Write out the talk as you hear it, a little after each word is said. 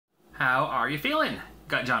How are you feeling?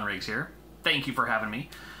 Got John Riggs here. Thank you for having me.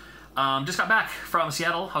 Just got back from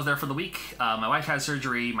Seattle. I was there for the week. My wife had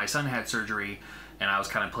surgery, my son had surgery, and I was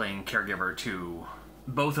kind of playing caregiver to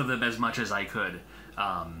both of them as much as I could.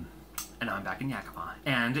 And now I'm back in Yakima.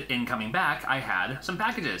 And in coming back, I had some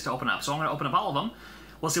packages to open up. So I'm going to open up all of them.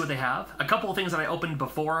 We'll see what they have. A couple of things that I opened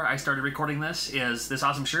before I started recording this is this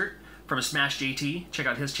awesome shirt from Smash JT. Check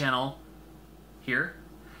out his channel here.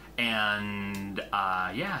 And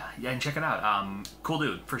yeah, and check it out. Cool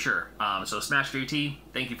dude, for sure. So Smash JT,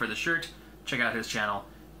 thank you for the shirt. Check out his channel.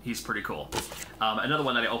 He's pretty cool. Another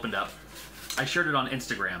one that I opened up, I shared it on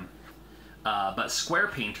Instagram, but Square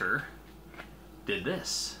Painter did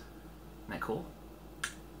this. Isn't that cool?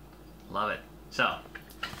 Love it. So,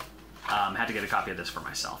 had to get a copy of this for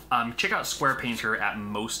myself. Check out Square Painter at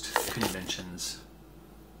most conventions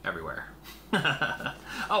everywhere.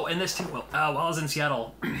 Oh, and this too. Well, while I was in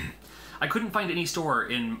Seattle, I couldn't find any store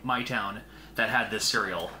in my town that had this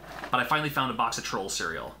cereal, but I finally found a box of Troll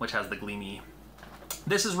cereal, which has the gleamy.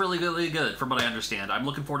 This is really, really good from what I understand. I'm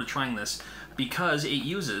looking forward to trying this because it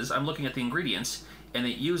uses, I'm looking at the ingredients, and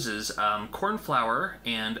it uses corn flour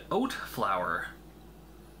and oat flour.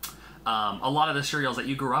 A lot of the cereals that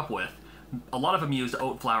you grew up with, a lot of them used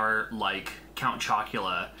oat flour, like Count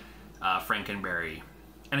Chocula, Frankenberry.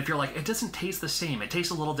 And if you're like, it doesn't taste the same, it tastes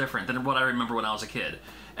a little different than what I remember when I was a kid.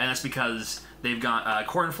 And that's because they've got,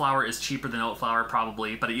 corn flour is cheaper than oat flour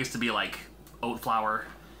probably, but it used to be like oat flour,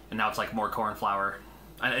 and now it's like more corn flour.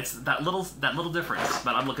 And it's that little difference,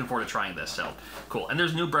 but I'm looking forward to trying this, so cool. And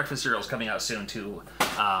there's new breakfast cereals coming out soon too,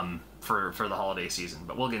 for the holiday season,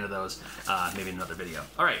 but we'll get into those maybe in another video.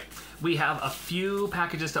 All right, we have a few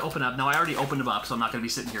packages to open up. Now I already opened them up, so I'm not gonna be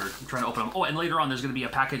sitting here trying to open them. Oh, and later on there's gonna be a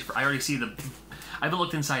package for, I already see the, I haven't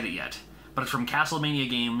looked inside it yet, but it's from Castlemania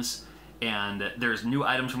Games, and there's new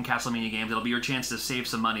items from Castlemania Games. It'll be your chance to save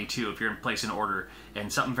some money too if you're placing an order,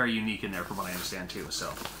 and something very unique in there from what I understand too,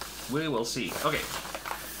 so we will see. Okay,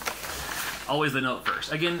 always the note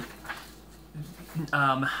first. Again,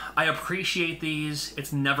 I appreciate these.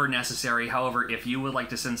 It's never necessary. However, if you would like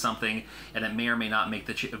to send something and it may or may not make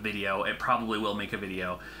the video, it probably will make a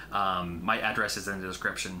video. My address is in the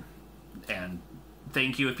description, and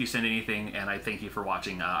thank you if you send anything, and I thank you for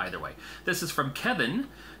watching either way. This is from Kevin,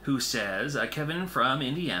 who says, Kevin from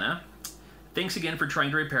Indiana, thanks again for trying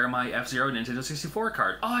to repair my F-Zero Nintendo 64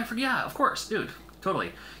 card. Oh, I forget. Yeah, of course, dude.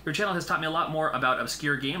 Totally. Your channel has taught me a lot more about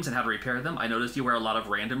obscure games and how to repair them. I noticed you wear a lot of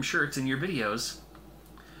random shirts in your videos.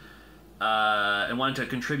 And wanted to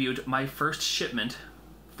contribute my first shipment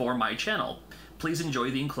for my channel. Please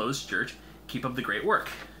enjoy the enclosed shirt. Keep up the great work.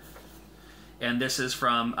 And this is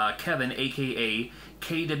from Kevin, aka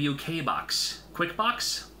KWK Box. Quick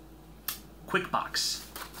Box? Quick Box.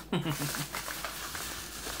 And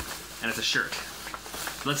it's a shirt.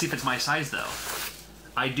 Let's see if it's my size though.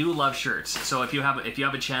 I do love shirts, so if you have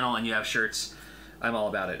a channel and you have shirts, I'm all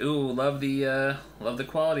about it. Ooh, love the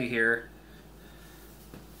quality here.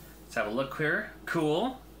 Let's have a look here.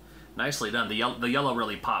 Cool, nicely done. The yellow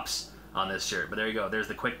really pops on this shirt. But there you go. There's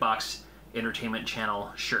the Quick Box Entertainment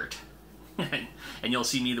Channel shirt, and you'll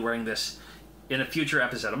see me wearing this in a future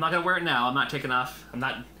episode. I'm not gonna wear it now. I'm not taking off. I'm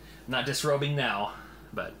not disrobing now,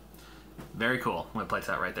 but very cool. I'm gonna place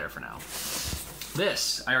that right there for now.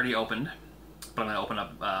 This I already opened. But I'm going to open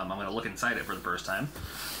up, I'm going to look inside it for the first time,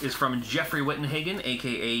 is from Jeffrey Wittenhagen,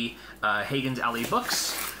 a.k.a. Hagen's Alley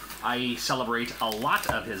Books. I celebrate a lot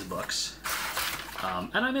of his books, and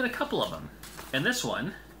I'm in a couple of them. And this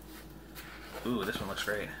one, ooh, this one looks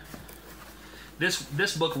great.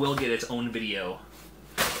 This book will get its own video.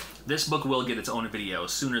 This book will get its own video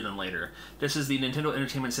sooner than later. This is the Nintendo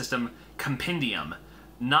Entertainment System Compendium,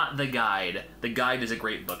 not the guide. The guide is a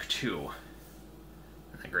great book, too.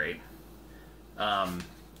 Isn't that great?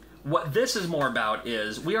 What this is more about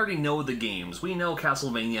is, we already know the games. We know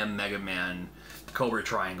Castlevania, Mega Man, Cobra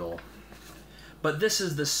Triangle. But this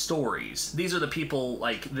is the stories. These are the people,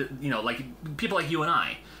 like, like people like you and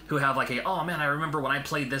I, who have like a, oh man, I remember when I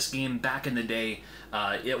played this game back in the day,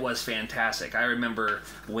 it was fantastic. I remember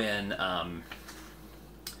when, man,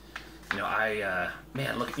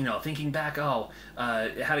 look, thinking back,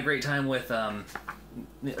 had a great time with,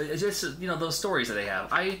 just, those stories that they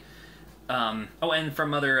have. Oh, and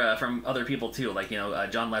from other people too, like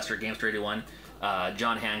John Lester, Gamester 81,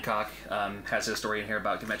 John Hancock has his story in here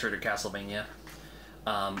about Metroid or Castlevania.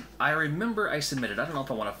 I remember I submitted. I don't know if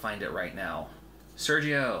I want to find it right now.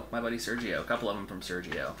 Sergio, my buddy Sergio, a couple of them from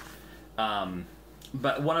Sergio,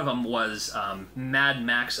 but one of them was Mad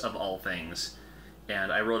Max of all things,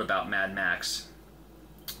 and I wrote about Mad Max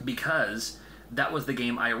because that was the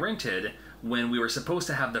game I rented when we were supposed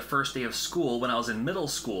to have the first day of school when I was in middle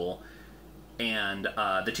school, and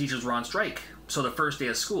the teachers were on strike. So the first day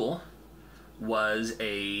of school was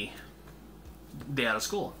a day out of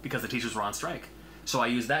school because the teachers were on strike. So I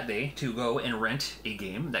used that day to go and rent a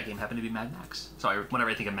game. That game happened to be Mad Max. So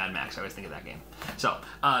whenever I think of Mad Max, I always think of that game. So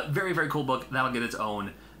very, very cool book. That'll get its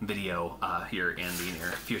own video here in the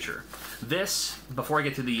near future. This, before I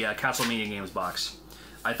get to the Castlemania Games box,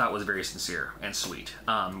 I thought was very sincere and sweet.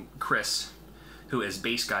 Chris, who is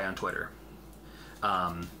Base Guy on Twitter,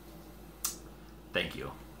 thank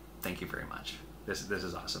you. Thank you very much. This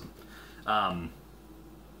is awesome. I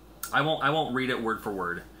won't read it word for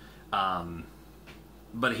word,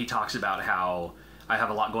 but he talks about how I have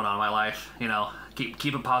a lot going on in my life. You know,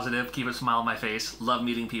 keep it positive, keep a smile on my face. Love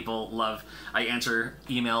meeting people. I answer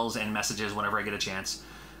emails and messages whenever I get a chance.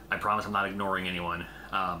 I promise I'm not ignoring anyone.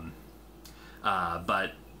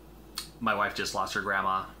 But my wife just lost her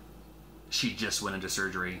grandma. She just went into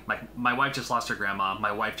surgery. My wife just lost her grandma.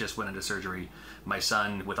 My wife just went into surgery. My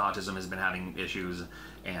son with autism has been having issues,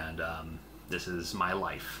 and this is my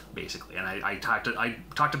life, basically. And I talked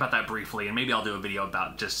about that briefly, and maybe I'll do a video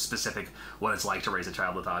about just specific what it's like to raise a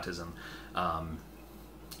child with autism.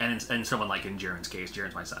 And someone like in Jaren's case,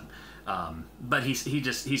 Jaren's my son. But he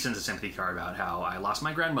sends a sympathy card about how I lost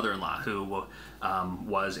my grandmother-in-law, who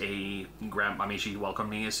was I mean, she welcomed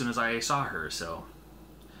me as soon as I saw her. So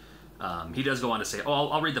he does go on to say, "Oh,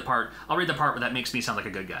 I'll read the part. I'll read the part where that makes me sound like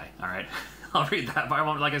a good guy." All right. I'll read that, but I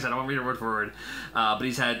won't, like I said, I won't read it word for word. But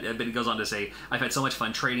he goes on to say, "I've had so much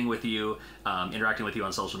fun trading with you, interacting with you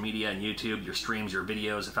on social media and YouTube. Your streams, your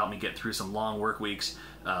videos have helped me get through some long weeks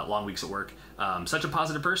at work. Such a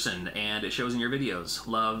positive person, and it shows in your videos.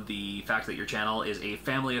 Love the fact that your channel is a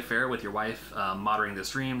family affair with your wife, moderating the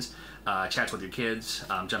streams, chats with your kids,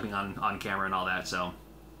 jumping on camera and all that. So,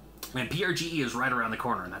 and PRGE is right around the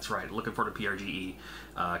corner, and that's right. Looking forward to PRGE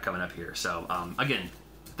coming up here. So, again."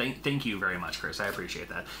 Thank you very much, Chris. I appreciate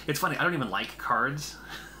that. It's funny, I don't even like cards.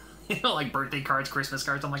 You know, like birthday cards, Christmas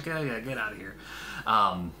cards. I'm like, yeah, get out of here.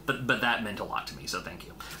 But that meant a lot to me, so thank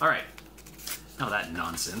you. All right. Now that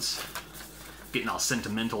nonsense. Getting all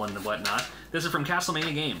sentimental and whatnot. This is from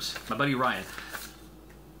Castlemania Games. My buddy Ryan.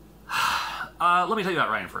 Let me tell you about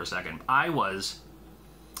Ryan for a second. I'm going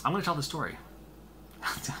to tell the story.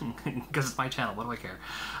 Because it's my channel, what do I care?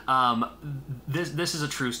 This is a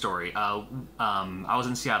true story. I was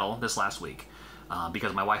in Seattle this last week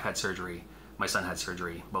because my wife had surgery, my son had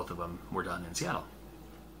surgery, both of them were done in Seattle.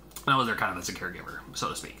 And I was there kind of as a caregiver, so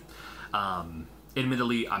to speak.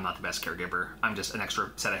 Admittedly, I'm not the best caregiver. I'm just an extra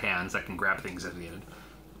set of hands that can grab things if needed.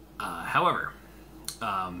 However,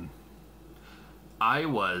 I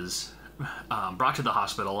was brought to the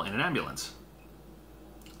hospital in an ambulance.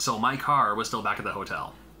 So my car was still back at the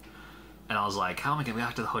hotel. And I was like, how am I going to get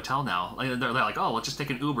back to the hotel now? They're like, oh, let's just take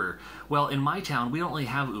an Uber. Well, in my town, we don't really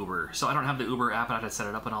have Uber. So I don't have the Uber app. I have to set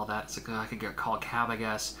it up and all that. It's like, I could call a cab, I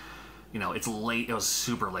guess. You know, it's late. It was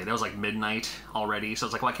super late. It was like midnight already. So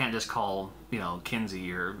it's like, well, I can't just call, you know,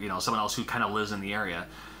 Kinsey or, you know, someone else who kind of lives in the area.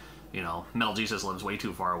 You know, Metal Jesus lives way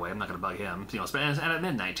too far away. I'm not going to bug him. You know, and at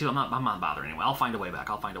midnight, too. I'm not bothering anyway. I'll find a way back.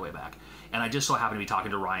 And I just so happened to be talking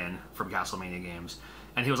to Ryan from Castlemania Games.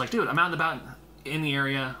 And he was like, dude, I'm out and about in the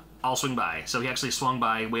area. I'll swing by. So he actually swung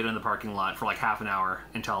by, waited in the parking lot for like half an hour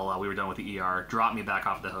until we were done with the ER, dropped me back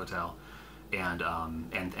off at the hotel. And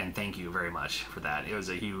thank you very much for that. It was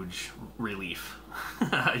a huge relief,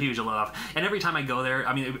 a huge let off. And every time I go there,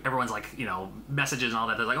 I mean, everyone's like, you know, messages and all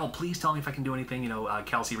that. They're like, oh, please tell me if I can do anything. You know,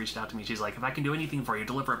 Kelsey reached out to me. She's like, if I can do anything for you,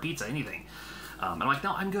 deliver a pizza, anything. And I'm like,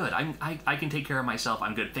 no, I'm good. I can take care of myself.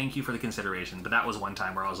 I'm good. Thank you for the consideration. But that was one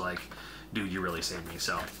time where I was like, dude, you really saved me.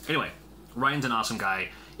 So anyway, Ryan's an awesome guy.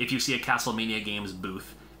 If you see a Castlemania Games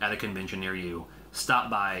booth at a convention near you, stop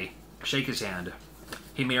by, shake his hand.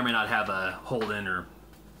 He may or may not have a Holden or,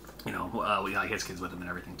 you know, his kids with him and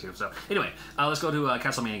everything too. So anyway, let's go to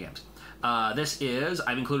Castlemania Games.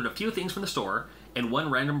 I've included a few things from the store and one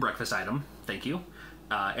random breakfast item. Thank you.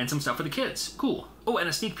 And some stuff for the kids. Cool. Oh, and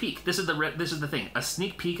a sneak peek. This is the thing. A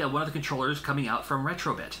sneak peek of one of the controllers coming out from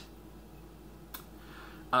Retrobit.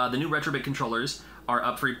 The new Retrobit controllers are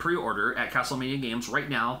up for pre-order at Castlemania Games right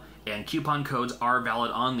now, and coupon codes are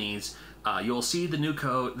valid on these. You'll see the new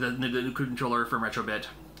code, the new controller from Retrobit,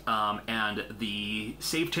 and the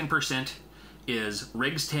save 10% is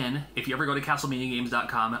Rigg'd10. If you ever go to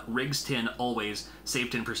CastlemaniaGames.com, Rigg'd10, always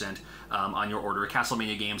save 10% on your order.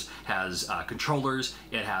 Castlemania Games has controllers,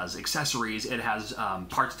 it has accessories, it has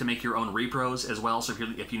parts to make your own repros as well. So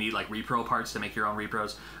if you need like repro parts to make your own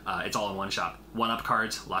repros, it's all in one shop. 1-up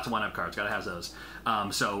cards, lots of 1-up cards, gotta have those.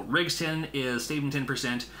 So Rigg'd10 is saving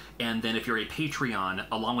 10%, and then if you're a Patreon,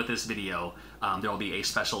 along with this video, there will be a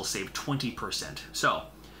special save 20%. So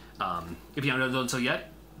if you haven't done so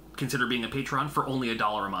yet, consider being a patron for only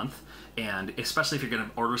 $1 a month, and especially if you're going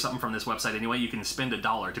to order something from this website anyway, you can spend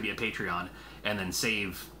 $1 to be a Patreon and then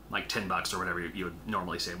save like $10 or whatever you would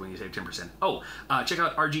normally save when you save 10%. Oh, check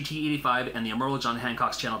out RGT85 and the Immortal John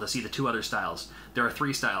Hancock's channel to see the 2 other styles. There are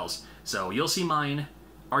 3 styles, so you'll see mine.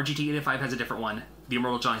 RGT85 has a different one. The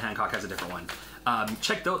Immortal John Hancock has a different one.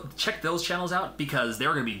 Check those channels out, because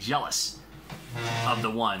they're going to be jealous of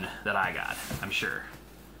the one that I got, I'm sure.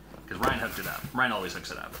 Because Ryan hooked it up. Ryan always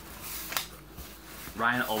hooks it up.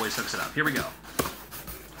 Ryan always hooks it up. Here we go.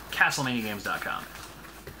 CastlemaniaGames.com.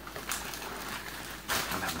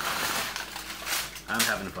 I'm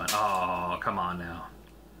having fun. Oh, come on now.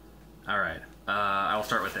 Alright. I'll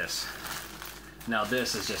start with this. Now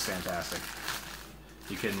this is just fantastic.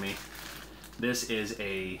 You kidding me? This is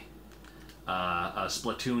a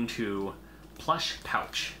Splatoon 2 plush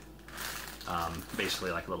pouch.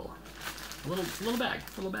 Basically like a little bag.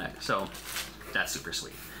 So that's super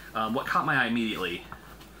sweet. What caught my eye immediately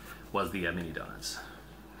was the mini donuts.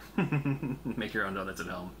 Make your own donuts at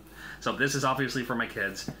home. So this is obviously for my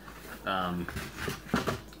kids.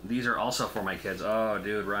 These are also for my kids. Oh,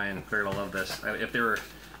 dude, Ryan, they're gonna love this. If they were,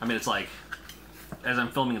 I mean, it's like, as I'm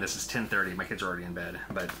filming this, it's 10:30. My kids are already in bed,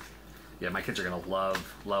 but yeah, my kids are gonna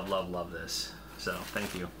love this. So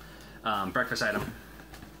thank you. Breakfast item: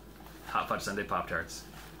 hot fudge sundae Pop-Tarts.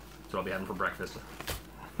 That's what I'll be having for breakfast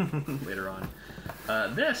later on.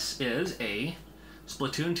 This is a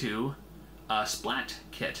Splatoon 2 Splat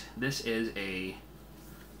kit. This is a,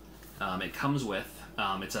 it comes with,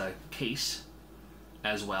 it's a case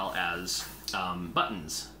as well as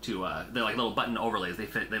buttons to, they're like little button overlays. They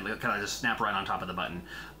fit, they kind of just snap right on top of the button.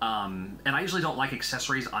 And I usually don't like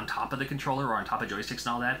accessories on top of the controller or on top of joysticks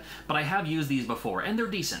and all that, but I have used these before, and they're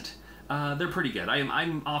decent. They're pretty good.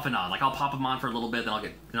 I'm off and on. Like, I'll pop them on for a little bit, then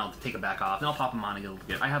I'll take it back off, then I'll pop them on and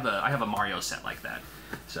get. I have a Mario set like that.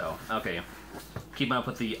 So okay, keeping up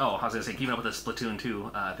with the keeping up with the Splatoon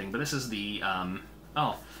 2 thing. But this is the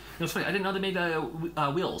oh, it's funny. I didn't know they made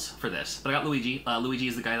wheels for this, but I got Luigi. Luigi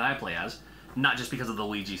is the guy that I play as, not just because of the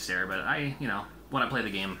Luigi stare, but when I play the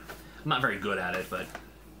game, I'm not very good at it. But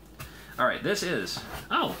all right, this is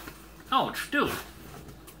oh, dude,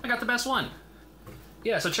 I got the best one.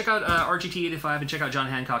 Yeah, so check out RGT85 and check out John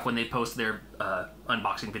Hancock when they post their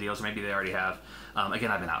unboxing videos. Maybe they already have. Again,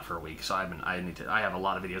 I've been out for a week, so I have a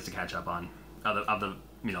lot of videos to catch up on of the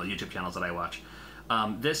YouTube channels that I watch.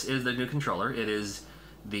 This is the new controller. It is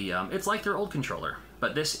the it's like their old controller,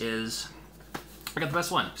 but this is, I got the best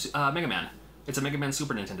one. Mega Man. It's a Mega Man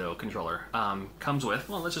Super Nintendo controller. Comes with,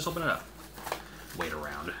 well, let's just open it up. Wait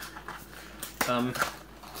around.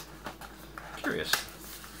 Curious.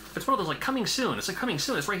 It's one of those, like, coming soon. It's like coming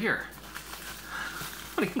soon. It's right here.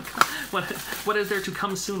 What do you, what is there to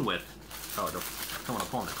come soon with? Oh, I don't want to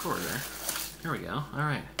pull on the cord there. Here we go. All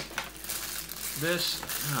right. This,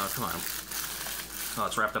 oh, come on. Oh,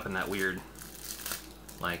 it's wrapped up in that weird,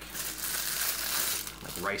 like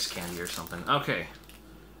rice candy or something. Okay.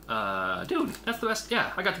 Dude, that's the best.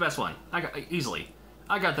 Yeah, I got the best one. I got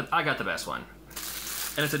the best one.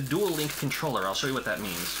 And it's a dual link controller. I'll show you what that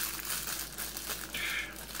means.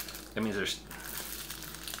 That means there's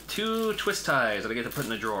 2 twist ties that I get to put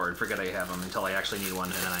in a drawer and forget I have them until I actually need one,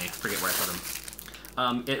 and then I forget where I put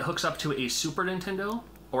them. It hooks up to a Super Nintendo,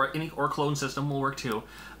 or clone system will work too,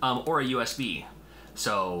 or a USB.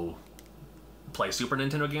 So play Super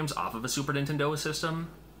Nintendo games off of a Super Nintendo system,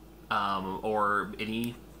 or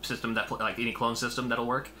any system that like any clone system that'll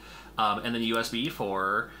work. And then USB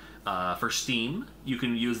for Steam. You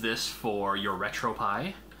can use this for your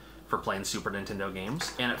RetroPie for playing Super Nintendo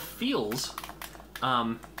games, and it feels,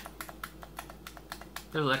 there's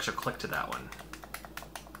an extra click to that one.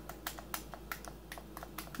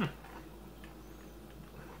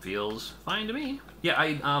 Feels fine to me. Yeah,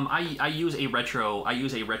 I use a retro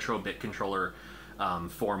bit controller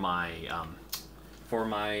for my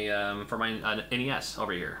NES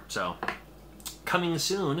over here. So coming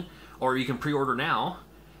soon, or you can pre-order now.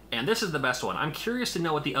 And this is the best one. I'm curious to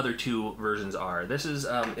know what the other 2 versions are. This is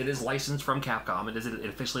it is licensed from Capcom. It is an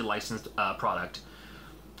officially licensed product.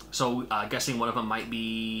 So guessing one of them might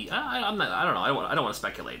be. I don't know. I don't want to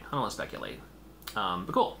speculate.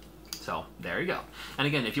 But cool. So there you go. And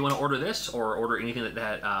again, if you want to order this or order anything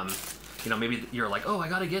you know, maybe you're like, oh, I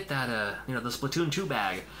gotta get that, you know, the Splatoon 2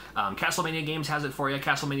 bag. Castlemania Games has it for you.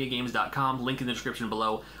 CastlemaniaGames.com. Link in the description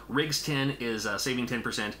below. Rigg'd 10 is saving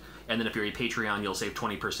 10%, and then if you're a Patreon, you'll save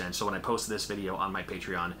 20%. So when I post this video on my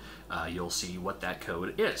Patreon, you'll see what that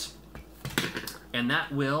code is. And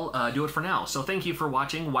that will do it for now. So thank you for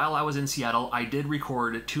watching. While I was in Seattle, I did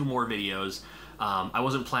record 2 more videos. I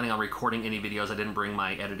wasn't planning on recording any videos. I didn't bring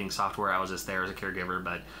my editing software. I was just there as a caregiver,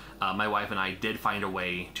 but my wife and I did find a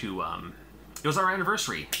way to... it was our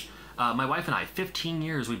anniversary. My wife and I, 15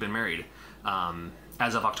 years we've been married.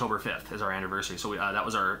 As of October 5th is our anniversary. So that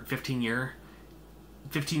was our 15 year...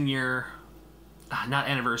 not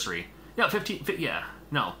anniversary. No,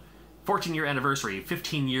 14-year anniversary.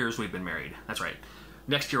 15 years we've been married. That's right.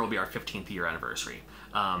 Next year will be our 15th year anniversary.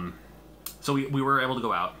 So we were able to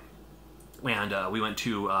go out. And we went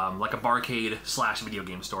to like a barcade / video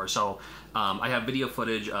game store. So I have video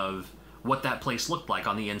footage of what that place looked like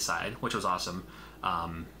on the inside, which was awesome.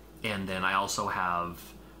 And then I also have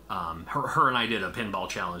her and I did a pinball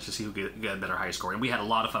challenge to see who could get a better high score, and we had a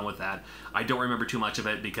lot of fun with that. I don't remember too much of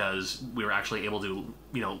it because we were actually able to,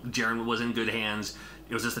 you know, Jaren was in good hands.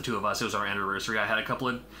 It was just the 2 of us. It was our anniversary. I had a couple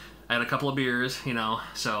of beers, you know.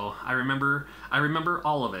 So I remember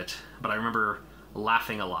all of it, but I remember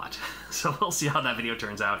laughing a lot. So we'll see how that video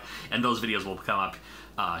turns out, and those videos will come up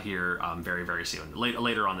here very, very soon.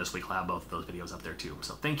 Later on this week, I'll have both of those videos up there too.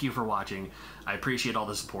 So thank you for watching. I appreciate all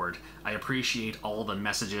the support. I appreciate all the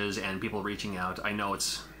messages and people reaching out. I know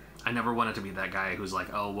I never wanted to be that guy who's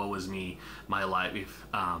like, oh, woe is me, my life.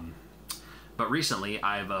 But recently,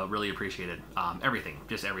 I've really appreciated everything,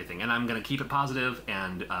 just everything. And I'm going to keep it positive,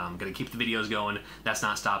 and I'm going to keep the videos going. That's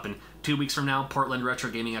not stopping. 2 weeks from now, Portland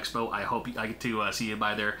Retro Gaming Expo. I hope I get to see you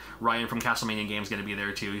by there. Ryan from Castlemania Games is going to be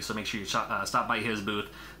there too, so make sure you stop by his booth,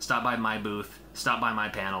 stop by my booth, stop by my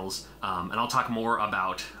panels, and I'll talk more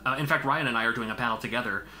about... in fact, Ryan and I are doing a panel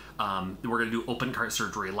together. We're going to do open heart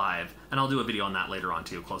surgery live, and I'll do a video on that later on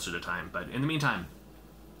too, closer to time. But in the meantime,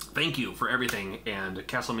 thank you for everything, and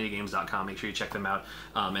CastlemaniaGames.com, make sure you check them out,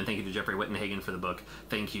 and thank you to Jeffrey Wittenhagen for the book,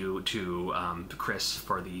 thank you to Chris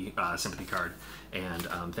for the sympathy card,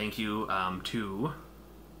 and thank you to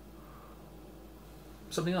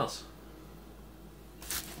something else.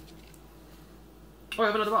 Oh, I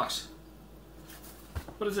have another box.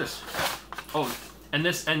 What is this? Oh,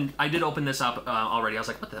 and I did open this up already. I was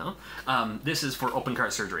like, what the hell? This is for open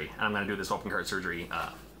heart surgery, and I'm going to do this open heart surgery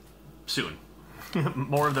soon.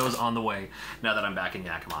 More of those on the way now that I'm back in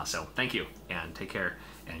Yakima. So thank you, and take care,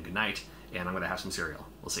 and good night, and I'm going to have some cereal.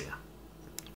 We'll see ya.